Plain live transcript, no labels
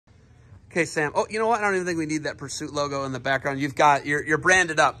Okay, Sam. Oh, you know what? I don't even think we need that Pursuit logo in the background. You're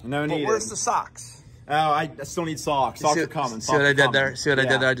branded up. No need. But where's the socks? Oh, I still need socks. Socks are coming. See what I did there? See what I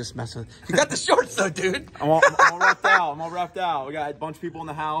did there? I just messed with it. You got the shorts though, dude. I'm all repped out. I'm all repped out. We got a bunch of people in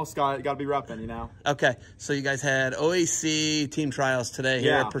the house. Got to be repping, you know. Okay, so you guys had OAC team trials today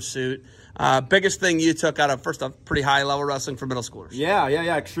here Yeah. at Pursuit. Biggest thing you took out of, first off, pretty high level wrestling for middle schoolers. Yeah,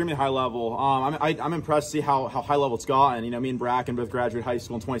 extremely high level. I'm impressed to see how high level it's gotten. You know, me and Bracken both graduated high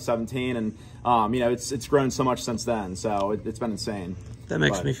school in 2017, and you know, it's grown so much since then. So it's been insane. That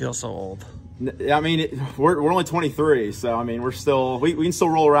makes me feel so old. I mean, we're only 23, so I mean, we're still we can still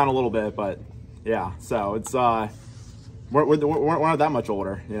roll around a little bit, but yeah. So it's we're not that much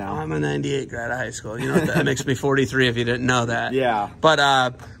older, you know. I'm a 98 grad of high school. You know, that makes me 43 if you didn't know that. Yeah.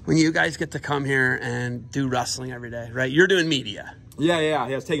 But when you guys get to come here and do wrestling every day, right? You're doing media. Yeah.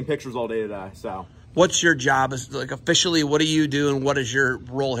 I was taking pictures all day today, so. What's your job? Is like officially, what do you do, and what is your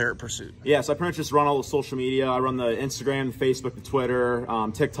role here at Pursuit? Yeah, so I pretty much just run all the social media. I run the Instagram, the Facebook, the Twitter,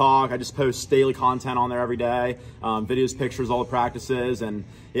 TikTok. I just post daily content on there every day, videos, pictures, all the practices, and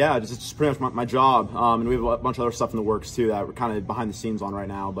yeah, it's just pretty much my job. And we have a bunch of other stuff in the works too that we're kind of behind the scenes on right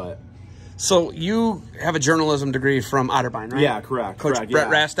now, but. So you have a journalism degree from Otterbein, right? Yeah, correct. Coach correct,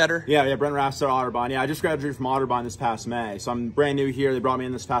 Brett yeah. Rastetter? Yeah, Brent Rastetter, Otterbein. Yeah, I just graduated from Otterbein this past May, so I'm brand new here. They brought me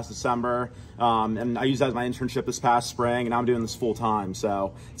in this past December, and I used that as my internship this past spring, and now I'm doing this full time.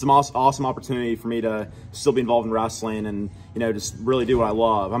 So it's an awesome opportunity for me to still be involved in wrestling and, you know, just really do what I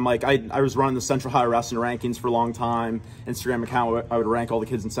love. I'm like, I was running the Central Ohio Wrestling rankings for a long time. Instagram account, I would rank all the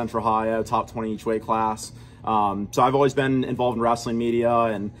kids in Central Ohio, top 20 each weight class. So I've always been involved in wrestling media,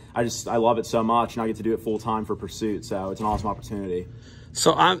 and I love it so much, and I get to do it full time for Pursuit. So it's an awesome opportunity.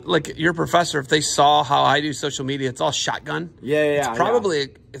 So I'm like your professor. If they saw how I do social media, it's all shotgun. Yeah. It's probably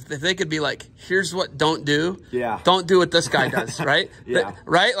if they could be like, here's what don't do. Yeah. Don't do what this guy does, right? Yeah.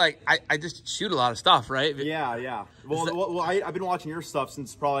 Right. Like I just shoot a lot of stuff, right? Yeah. Well, I've been watching your stuff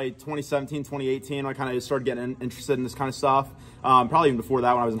since probably 2017, 2018. I kind of started getting interested in this kind of stuff. Probably even before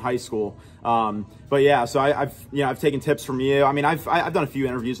that when I was in high school. But yeah, so I've taken tips from you. I mean, I've done a few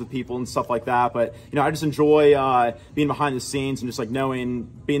interviews with people and stuff like that, but you know, I just enjoy being behind the scenes and just like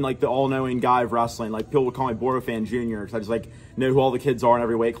being like the all-knowing guy of wrestling. Like people would call me Boro Fan Jr. because I just like know who all the kids are in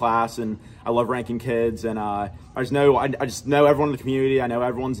every weight class, and I love ranking kids, and I just know everyone in the community. I know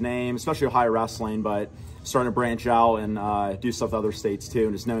everyone's name, especially Ohio wrestling, but starting to branch out and do stuff to other states too,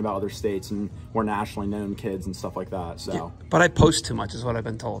 and just knowing about other states and more nationally known kids and stuff like that. So, yeah, but I post too much, is what I've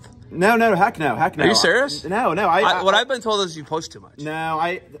been told. No, heck no. Are you serious? No. What I've been told is you post too much. No,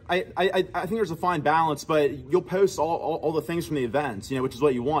 I think there's a fine balance, but you'll post all the things from the events, you know, which is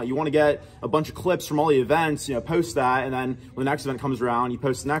what you want. You want to get a bunch of clips from all the events, you know, post that, and then when the next event comes around, you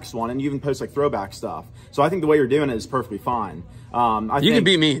post the next one, and you even post like throwback stuff. So I think the way you're doing it is perfectly fine. You can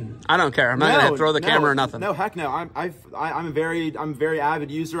be mean. I don't care. I'm not gonna throw the camera or nothing. No, heck no. I'm a very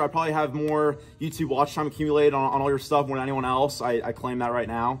avid user. I probably have more YouTube watch time accumulated on all your stuff more than anyone else. I claim that right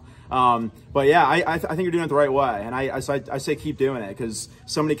now. But yeah, I think you're doing it the right way, and I say keep doing it, because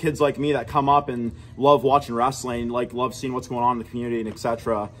so many kids like me that come up and love watching wrestling, like love seeing what's going on in the community and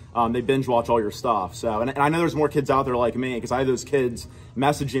etc. They binge watch all your stuff. So, and I know there's more kids out there like me, because I have those kids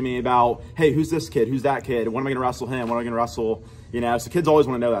messaging me about, hey, who's this kid? Who's that kid? When am I going to wrestle him? When am I going to wrestle? You know, so kids always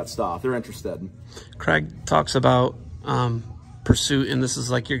want to know that stuff. They're interested. Craig talks about Pursuit, and this is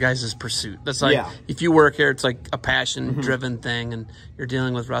like your guys' pursuit. That's like, if you work here, it's like a passion-driven thing, and you're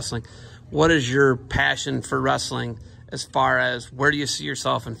dealing with wrestling. What is your passion for wrestling as far as where do you see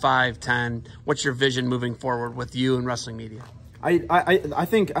yourself in 5, 10? What's your vision moving forward with you and wrestling media? I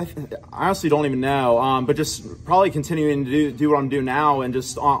think I honestly don't even know, but just probably continuing to do what I'm doing now, and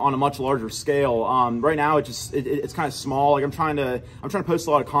just on a much larger scale. Right now it's kind of small. Like I'm trying to post a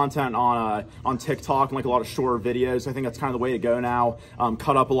lot of content on TikTok and like a lot of shorter videos. I think that's kind of the way to go now.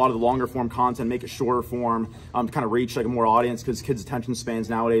 Cut up a lot of the longer form content, make it shorter form, to kind of reach like a more audience, because kids' attention spans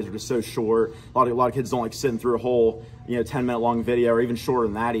nowadays are just so short. A lot of kids don't like sitting through a whole 10-minute long video, or even shorter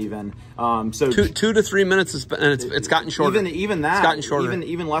than that even. So 2 to 3 minutes and it's gotten shorter. Even that, it's gotten shorter.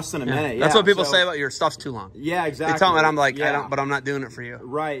 Even less than a minute. That's what people say about your stuff's too long. Yeah, exactly. They tell me, and I'm like, but I'm not doing it for you.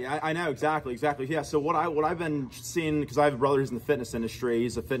 Right. I know exactly. Yeah. So what I've been seeing, because I have a brother who's in the fitness industry.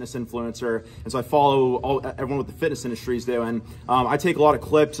 He's a fitness influencer, and so I follow everyone what the fitness industry is doing. I take a lot of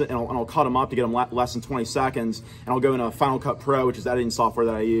clips and I'll cut them up to get them less than 20 seconds, and I'll go into Final Cut Pro, which is editing software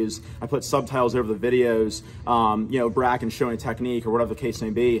that I use. I put subtitles over the videos. Bracken showing a technique or whatever the case may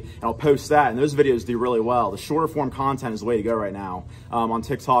be, and I'll post that, and those videos do really well. The shorter form content is the way to go right now on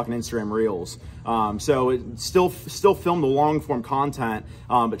TikTok and Instagram Reels. So still film the long form content,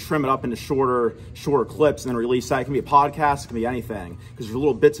 but trim it up into shorter clips and then release that. It can be a podcast, it can be anything, because there's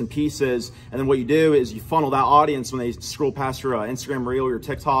little bits and pieces. And then what you do is you funnel that audience when they scroll past your Instagram Reel or your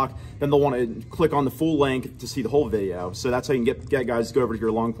TikTok, then they'll want to click on the full link to see the whole video. So that's how you can get guys to go over to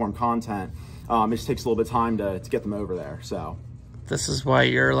your long form content. It just takes a little bit of time to get them over there. So this is why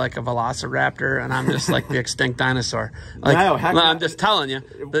you're like a velociraptor and I'm just like the extinct dinosaur. Like, no, heck I'm just telling you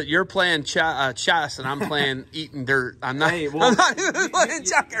that you're playing chess and I'm playing eating dirt. I'm not, hey, well, I'm not even playing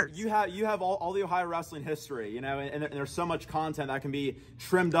checkers. You have all the Ohio wrestling history, you know, and there's so much content that can be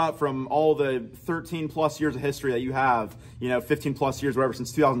trimmed up from all the 13 plus years of history that you have, you know, 15 plus years, whatever,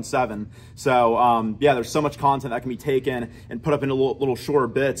 since 2007. So yeah, there's so much content that can be taken and put up into little shorter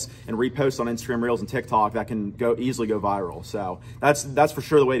bits and repost on Instagram Reels and TikTok that can easily go viral. So that's for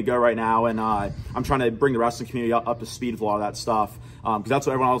sure the way to go right now, and I'm trying to bring the wrestling community up to speed with a lot of that stuff, because that's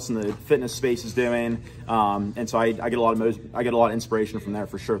what everyone else in the fitness space is doing, and so I get a lot of inspiration from there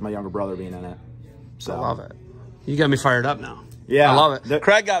for sure, with my younger brother being in it. So I love it. You got me fired up now. Yeah, I love it.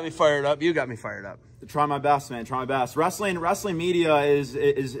 Craig got me fired up. You got me fired up. Try my best, man. Try my best. Wrestling media is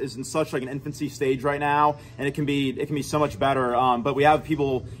in such like an infancy stage right now, and it can be so much better. But we have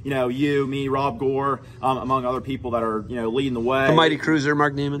people, you know, you, me, Rob Gore, among other people that are, you know, leading the way. The Mighty Cruiser,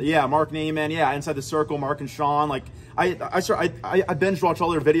 Mark Neiman. Yeah, Mark Neiman. Yeah, Inside the Circle, Mark and Sean. Like I binge watched all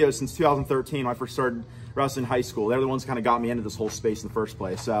their videos since 2013 when I first started wrestling in high school. They're the ones who kind of got me into this whole space in the first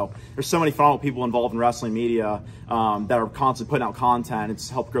place. So there's so many phenomenal people involved in wrestling media that are constantly putting out content. It's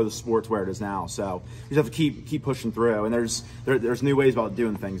helped grow the sport to where it is now. So you just have to keep pushing through. And there's new ways about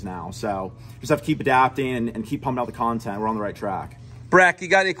doing things now. So you just have to keep adapting and keep pumping out the content. We're on the right track. Brack, you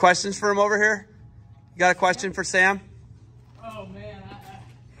got any questions for him over here? You got a question for Sam? Oh man.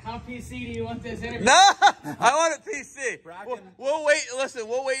 How PC do you want this interview? No, I want it PC. We'll wait. Listen,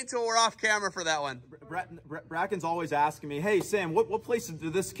 we'll wait until we're off camera for that one. Bracken's always asking me, "Hey Sam, what place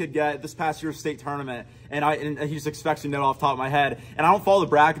did this kid get this past year's state tournament?" And he just expects me to know off the top of my head. And I don't follow the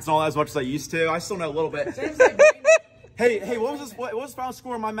brackets and all that as much as I used to. I still know a little bit. Hey, what was the final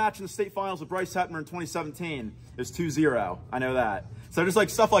score in my match in the state finals with Bryce Hepner in 2017? It was 2-0. I know that. So just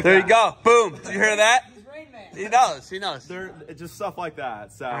like stuff like that. There you go. Boom. Did you hear that? He knows. He knows. Just stuff like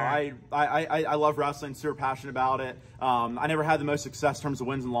that. So right. I love wrestling. Super passionate about it. I never had the most success in terms of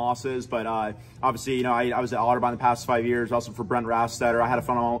wins and losses, but obviously, you know, I was at Otterbein the past 5 years. Also for Brent Rastetter, I had a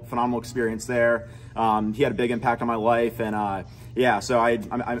phenomenal experience there. He had a big impact on my life, and yeah. So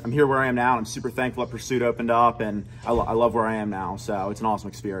I'm here where I am now. And I'm super thankful that Pursuit opened up, and I love where I am now. So it's an awesome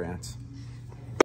experience.